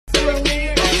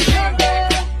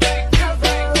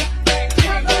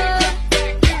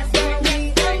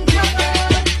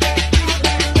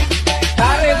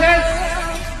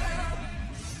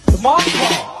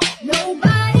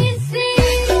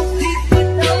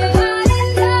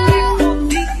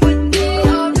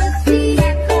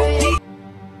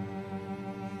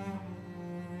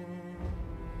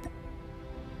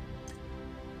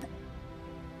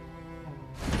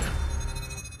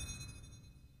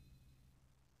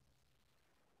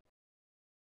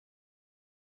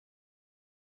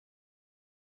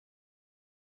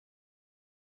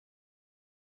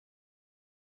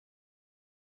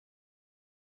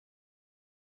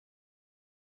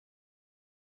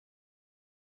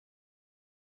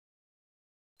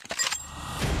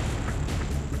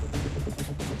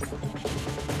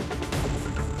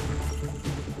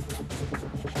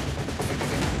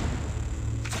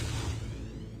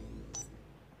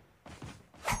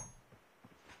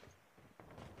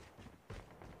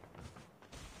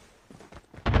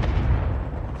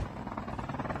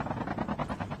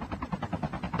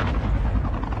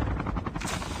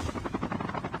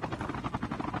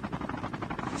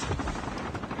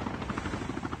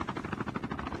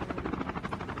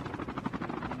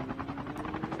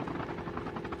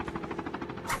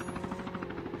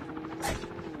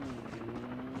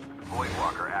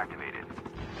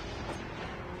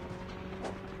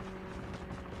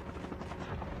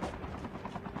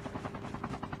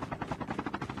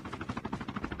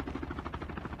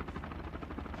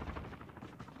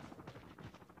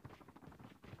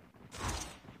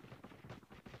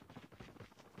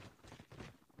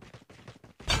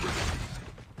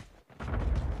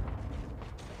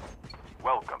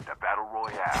Welcome to Battle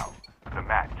Royale. The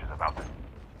match is about to...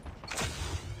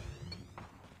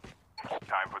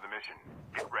 Time for the mission.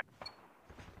 Get ready.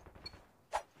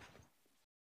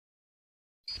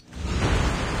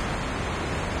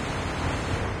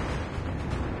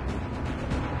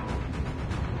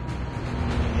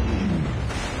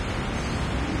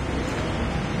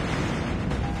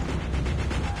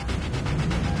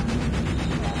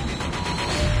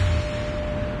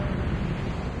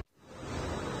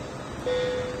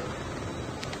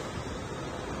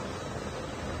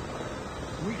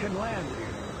 We can land here.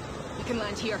 You can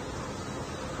land here.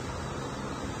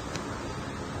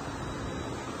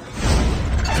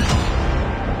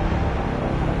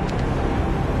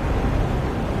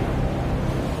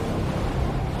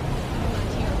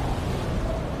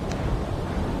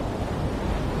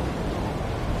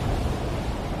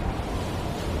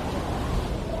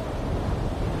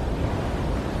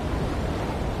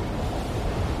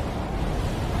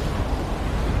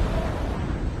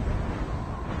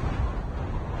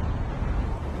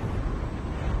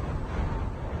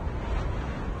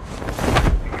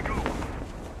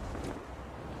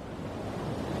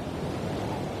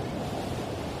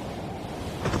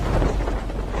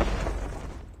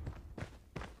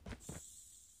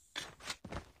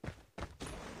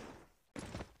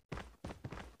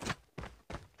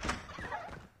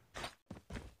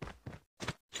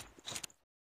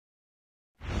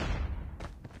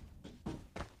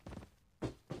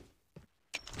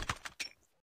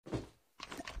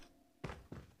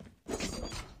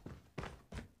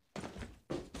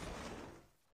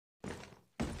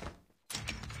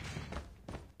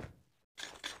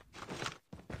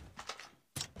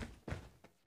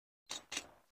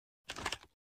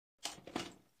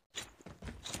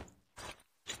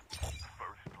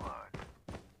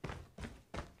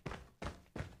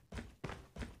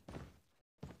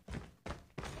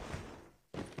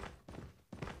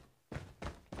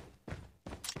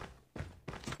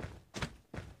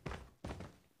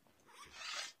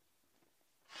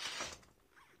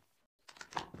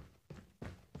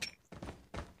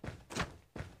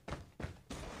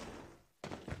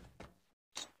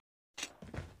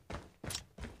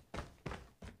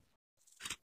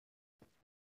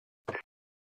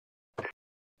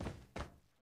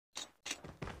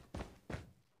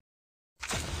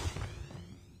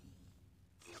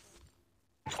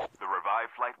 The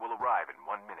revived flight will arrive in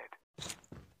 1 minute.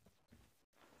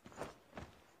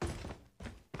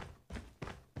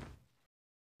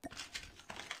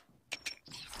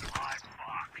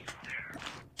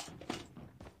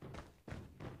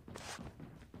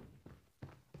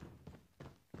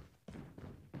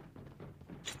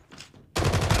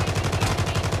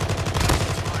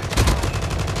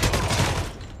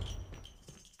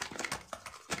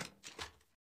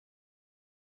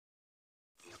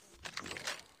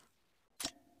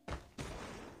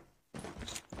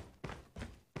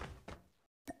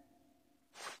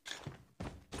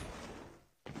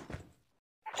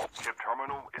 Ship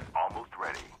terminal is almost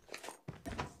ready.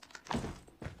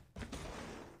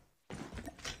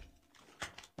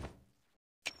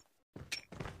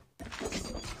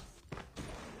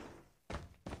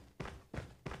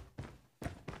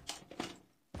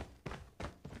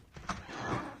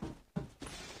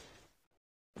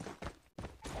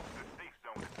 The safe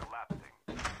zone is collapsing.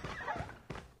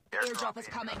 Airdrop is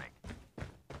coming.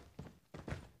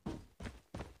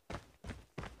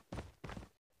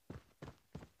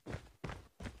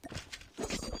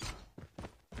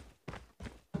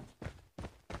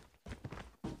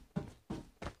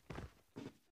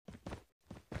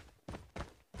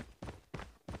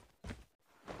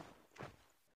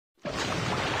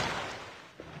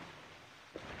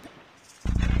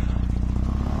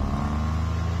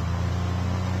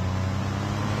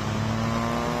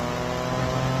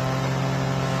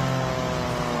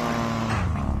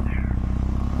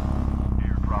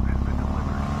 Airdrop has been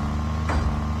delivered.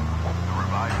 The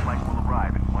revived flight will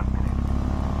arrive in 1 minute.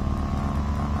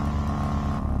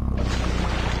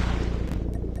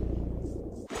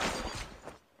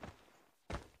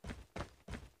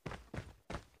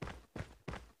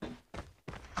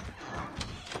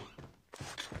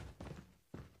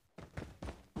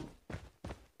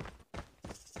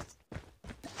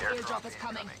 Airdrop is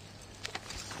coming.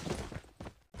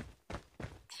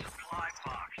 Supply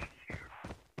box is here.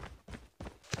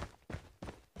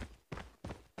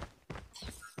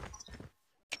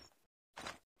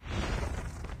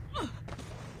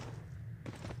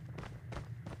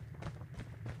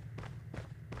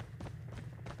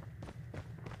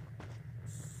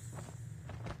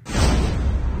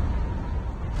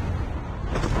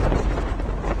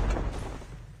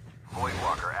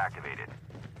 Voidwalker activated.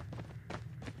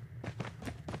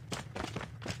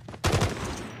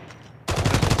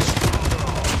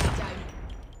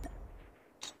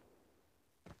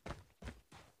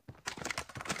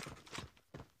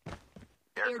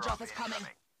 Airdrop is coming.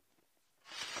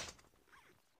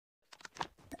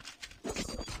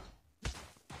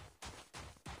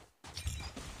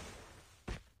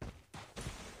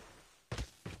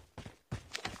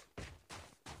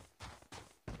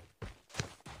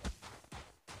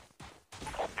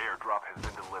 Airdrop has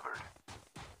been delivered.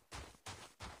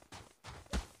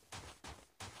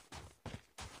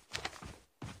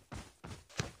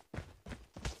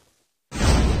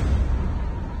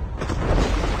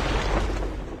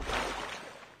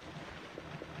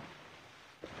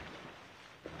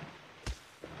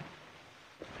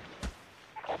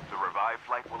 The revived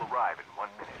flight will arrive in 1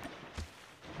 minute.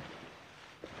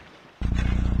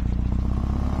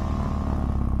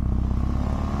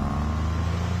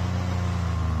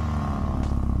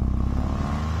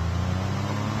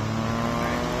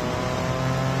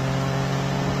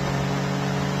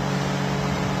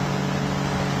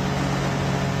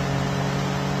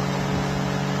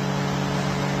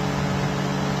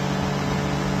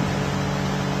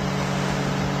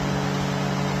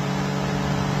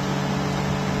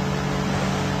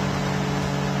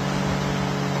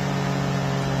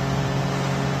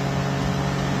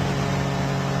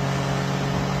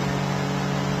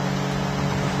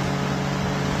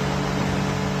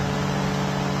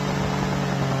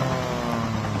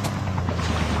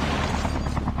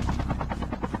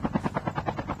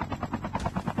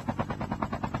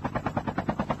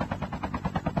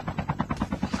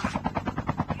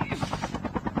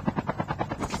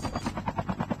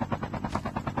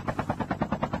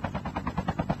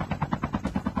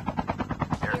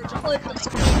 Ôi, thật sự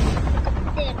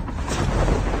tiền.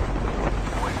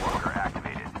 Void walker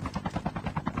activated.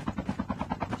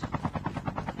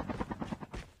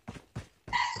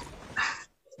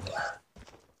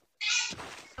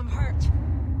 I'm hurt.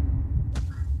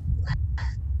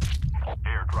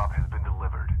 Airdrop has been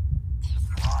delivered.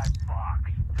 Supply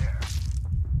box there.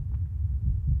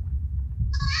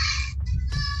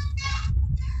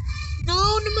 No,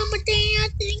 namamatay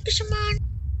natin yung kasama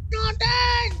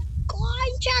natin.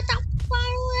 Kuhain siya,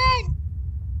 takparuin.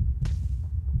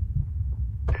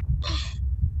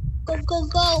 Go, go,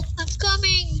 go. I'm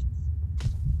coming.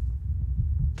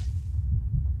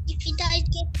 If you died,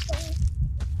 get the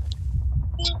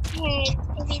head.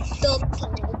 I mean, dog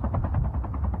head.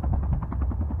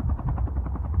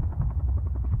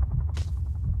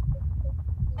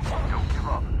 Don't give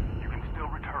up. You can still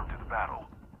return to the battle.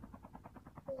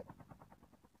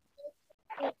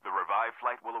 The revived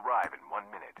flight will arrive in 1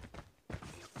 minute.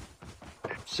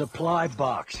 Supply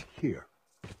box here.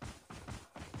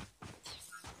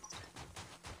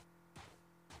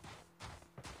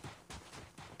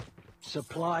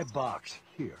 Supply box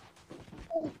here.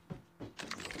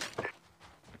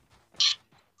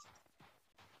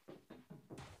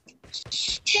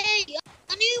 Hey,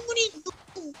 ano yung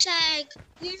manitong tag?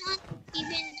 You're not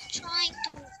even trying to...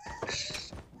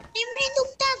 Ano yung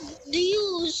manitong tag? Do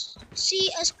you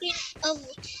see a screen of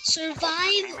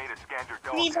survive? Teammate has scanned your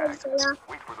dog Revive tag. sila.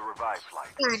 Wait for the revived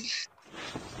flight. Yan.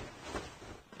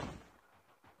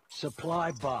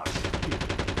 Supply box here.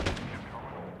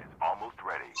 It's almost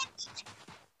ready.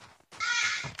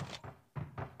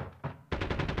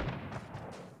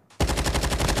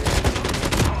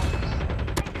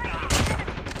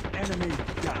 Enemy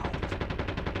down.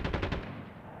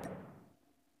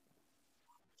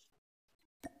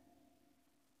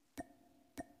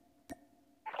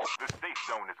 The safe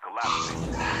zone is collapsing.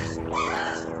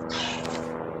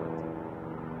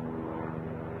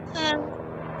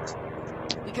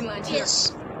 We can land here.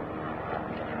 Yes.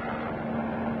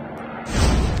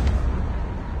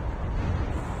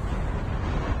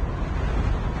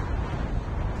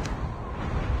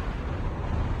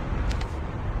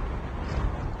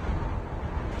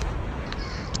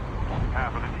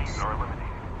 Half of the teams are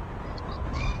eliminated.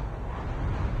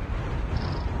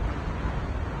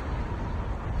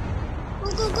 Go,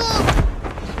 go, go!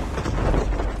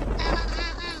 Ow,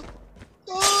 ow, ow.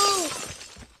 Go!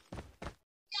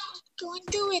 Go and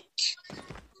do it.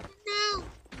 No.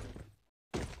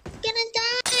 Gonna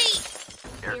die.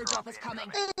 Airdrop is coming.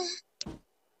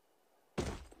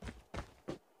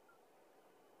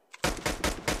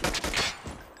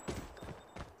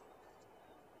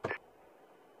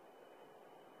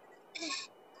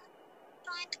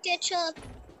 Trying to catch up.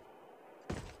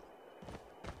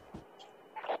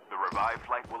 The revived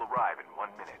flight will arrive in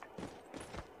 1 minute.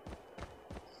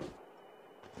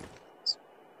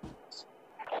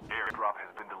 Airdrop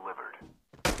has been delivered.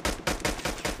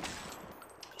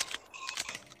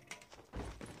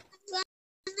 I'm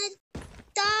gonna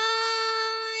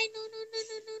die. No, no, no,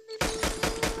 no, no, no, no, no.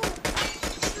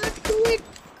 Do not do it.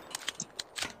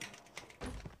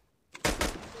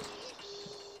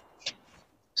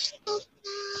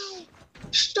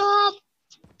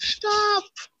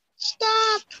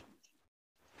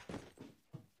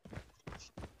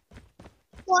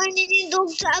 Kuhanin yung dog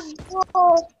tag ko.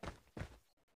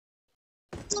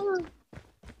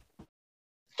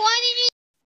 Kuhanin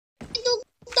yung dog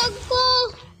tag ko.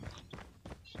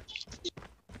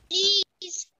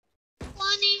 Please.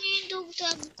 Kuhanin yung dog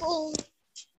tag ko.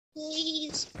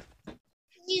 Please.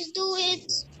 Please do it.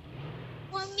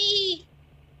 For me.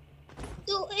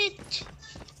 Do it.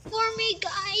 For me,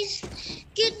 guys.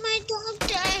 Get my dog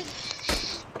tag.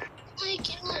 I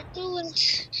cannot do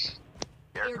it.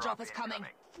 Airdrop is coming.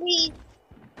 Please.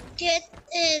 Get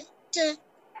it.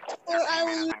 Or I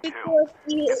will report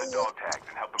you. Get the dog tags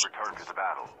and help them return to the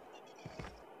battle.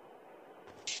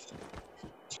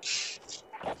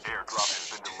 Airdrop has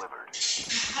been delivered.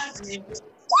 Kuhanin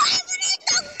mo na yung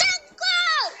dog tag ko!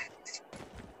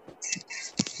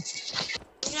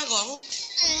 Ano ginagawa mo?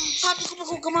 Sabi ko ba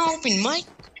huwag ka ma-open mic?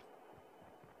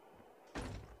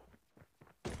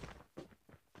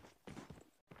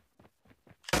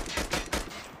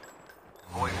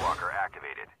 Void walker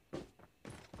activated.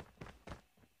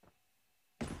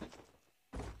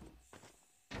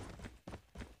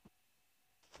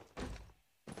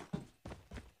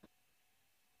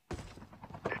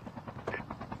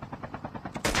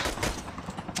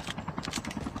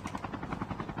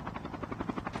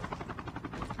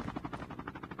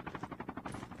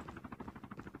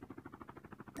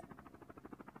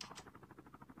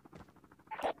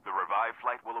 The revived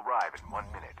flight will arrive in 1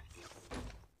 minute.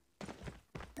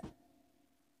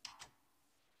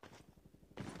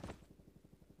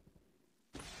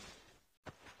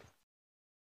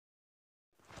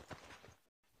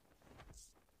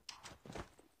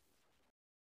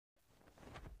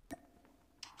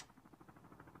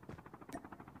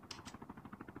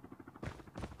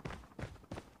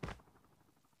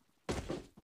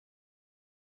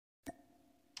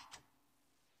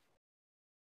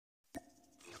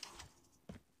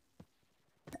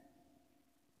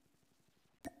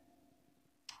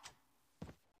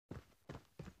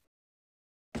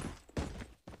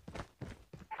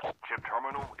 Chip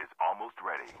terminal is almost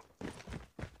ready.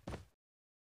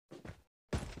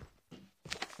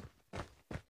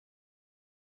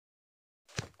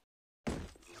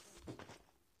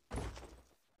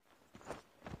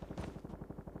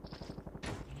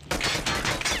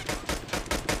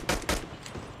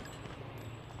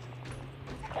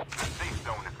 The safe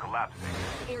zone is collapsing.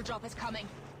 Airdrop is coming.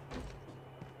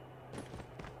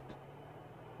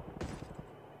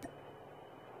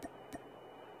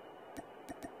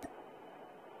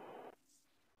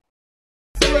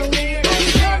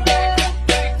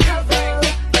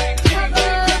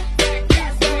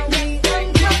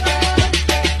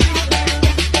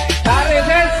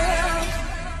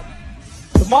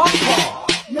 Small call.